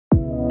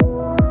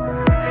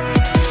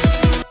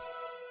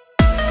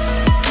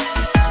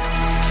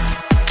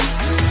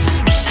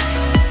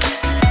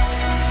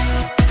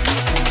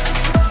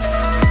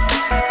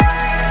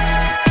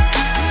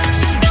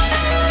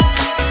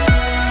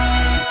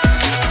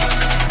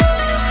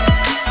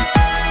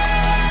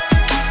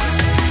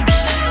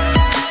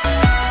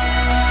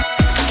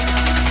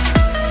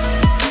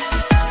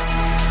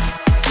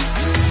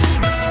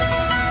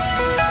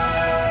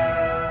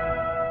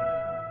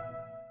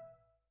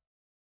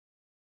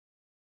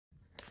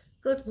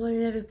Good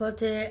morning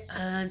everybody,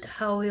 and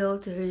how are we all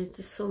doing?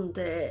 It's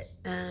Sunday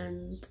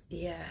and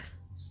yeah.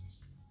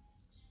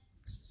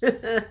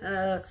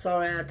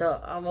 Sorry,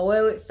 I'm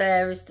away with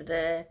fairies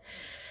today.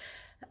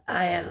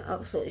 I am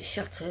absolutely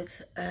shattered.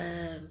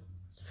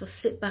 So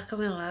sit back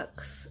and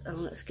relax and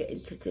let's get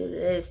into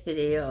today's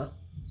video.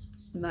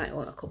 You might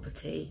want a cup of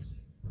tea.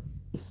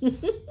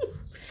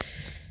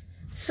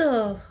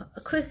 So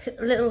a quick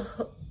little,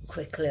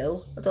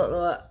 I don't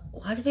know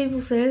why do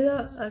people say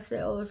that? I say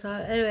it all the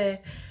time.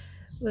 Anyway,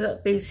 with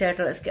that being said,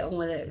 let's get on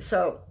with it.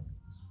 So,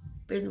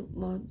 been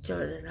more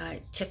during the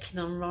night checking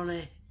on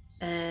Ronnie.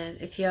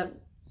 If you haven't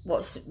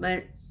watched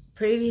my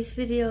previous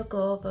video,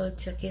 go over and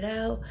check it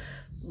out.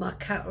 My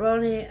cat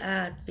Ronnie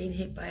had been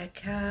hit by a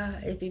car.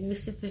 He'd been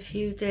missing for a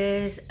few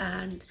days,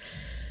 and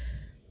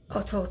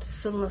I talked to my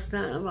son last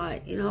night and I'm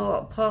like, you know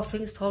what, poor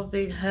thing's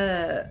probably been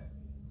hurt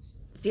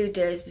a few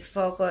days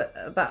before,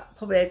 about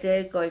probably a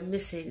day going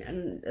missing,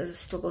 and there's a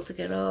struggle to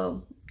get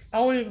home. I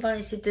only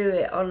managed to do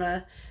it on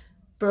a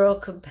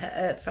broken,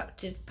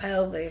 fractured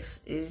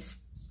pelvis.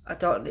 I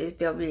don't know, he's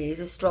beyond me.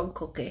 He's a strong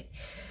cookie.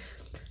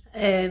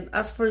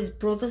 As for his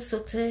brother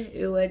Sutty,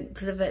 who went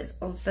to the vets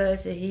on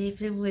Thursday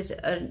evening with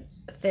a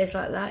face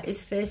like that,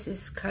 his face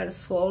is kind of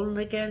swollen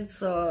again,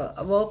 so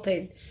I'm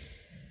hoping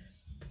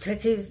to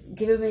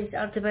give him his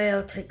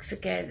antibiotics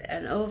again,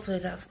 and hopefully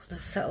that's going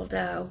to settle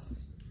down.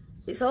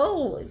 It's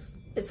all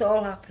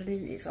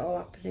happening. It's all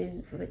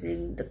happening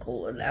within the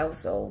Colton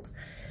household.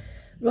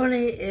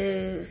 Ronnie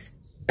is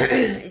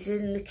he's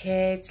in the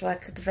cage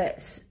like the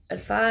vets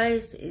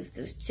advised. He's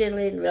just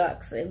chilling,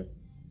 relaxing,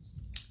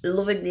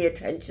 loving the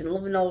attention,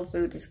 loving all the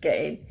food he's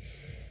getting.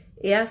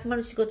 He has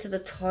managed to go to the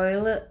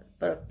toilet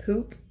for a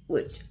poop,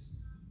 which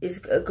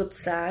is a good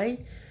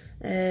sign.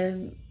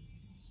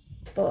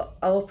 But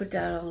I up and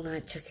down all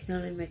night checking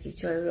on him, making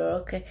sure we're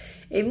okay.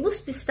 He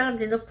must be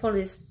standing up on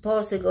his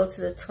paws to go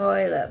to the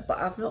toilet, but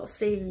I've not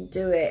seen him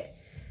do it.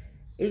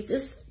 He's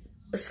just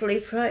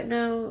asleep right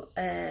now.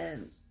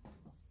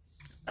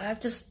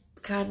 I've just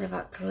kind of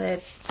had to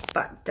lay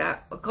back down.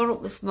 I got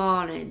up this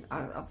morning.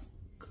 I've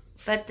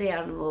fed the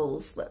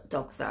animals, let the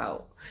dogs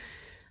out.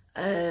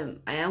 I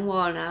am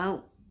worn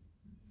out.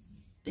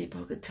 You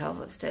probably could tell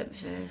by the state of my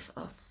face.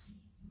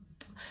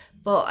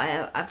 But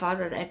I've had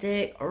an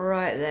headache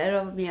right there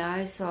over my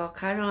eyes, so I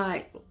kind of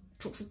like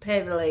took some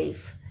pain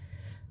relief,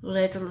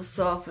 laid on the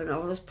sofa, and I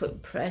was just putting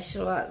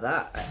pressure like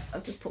that.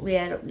 I've just put my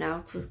head up now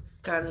to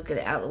kind of get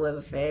it out of the way of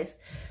my face.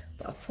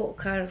 But I put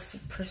kind of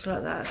some pressure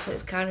like that, so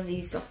it's kind of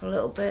eased up a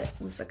little bit.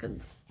 1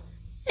 second.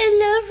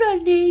 Hello,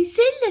 Ronnie.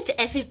 Say hello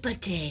to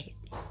everybody.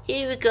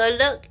 Here we go.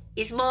 Look,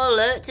 he's more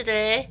alert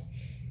today.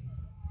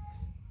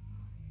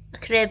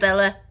 Look at her,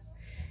 Bella.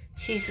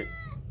 She's...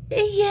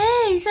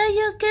 Yeah, is that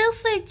your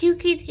girlfriend you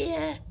can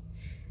hear?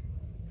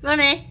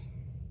 Ronnie?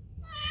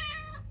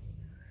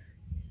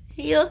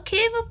 Are you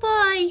okay, my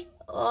boy?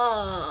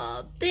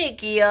 Oh,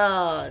 big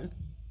yawn.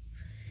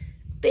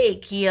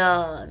 Big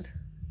yawn.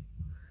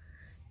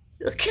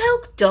 Look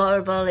how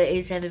adorable it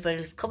is,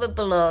 everybody. Comment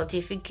below. Do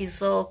you think he's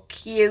so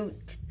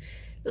cute?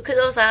 Look at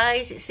those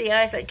eyes. It's the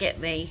eyes that get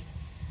me.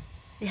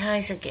 The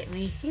eyes that get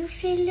me. You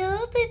say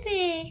hello,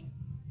 baby.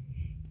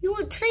 You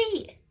want a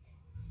treat?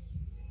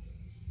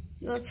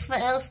 You want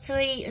something else to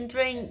eat and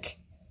drink?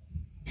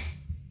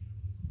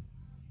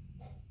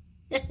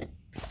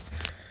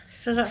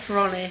 So that's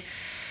Ronnie.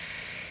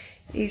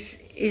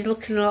 He's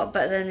looking a lot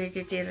better than he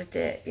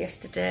did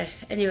yesterday.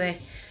 Anyway,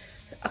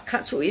 I'll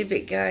catch up with you a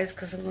bit, guys,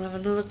 because I'm going to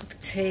have another cup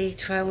of tea,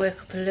 try and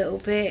wake up a little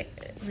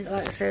bit.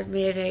 Like I said, my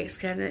headache's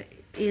kind of,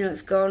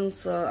 it's gone,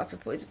 so I have to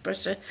put it to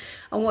pressure.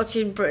 I'm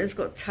watching Britain's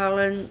Got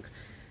Talent.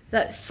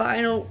 That's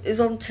final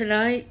is on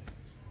tonight,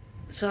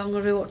 so I'm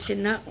going to be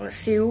watching that. Let's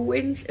see who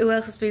wins. Who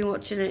else has been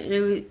watching it?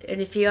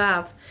 And if you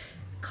have,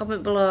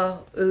 comment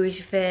below who is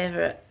your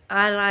favourite.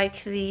 I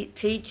like the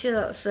teacher.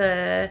 That's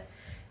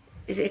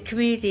is it a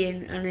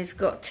comedian? And he's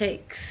got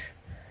tics.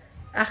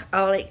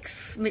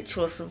 Alex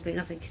Mitchell or something,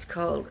 I think it's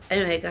called.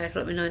 Anyway, guys,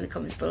 let me know in the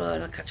comments below,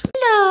 and I'll catch you.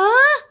 Hello.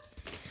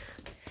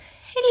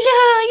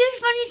 Hello.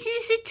 You're managing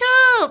to sit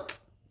up.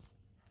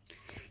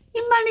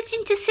 You're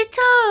managing to sit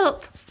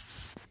up.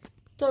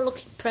 Don't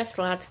look impressed,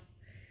 lad.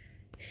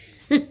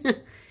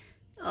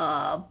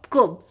 Oh,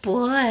 good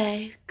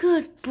boy.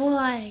 Good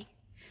boy.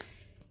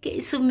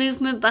 Getting some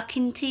movement back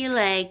into your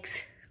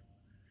legs.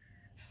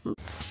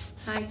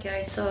 Hi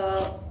guys,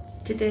 so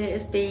today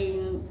has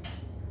been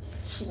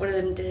one of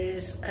them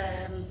days.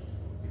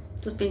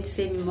 Just been to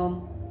see my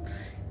mum,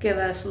 give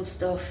her some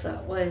stuff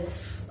that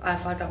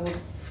I've had out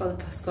for the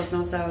past God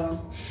knows how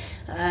long.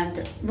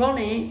 And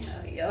Ronnie,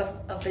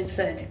 I've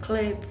inserted a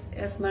clip,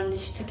 has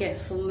managed to get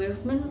some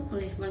movement,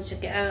 and he's managed to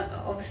get out,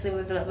 obviously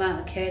we've let him out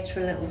of the cage for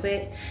a little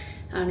bit,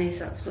 and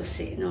he's actually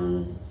sitting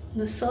on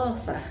the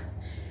sofa.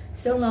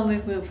 Still no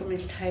movement from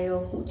his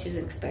tail, which is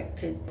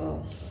expected, but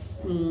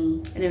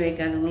anyway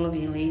guys, I'm going to love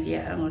you and leave you.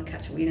 I'm going to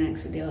catch up with you in the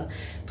next video.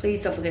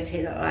 Please don't forget to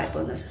hit that like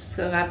button, that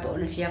subscribe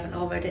button if you haven't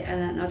already,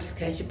 and that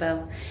notification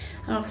bell.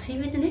 And I'll see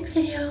you in the next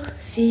video.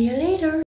 See you later.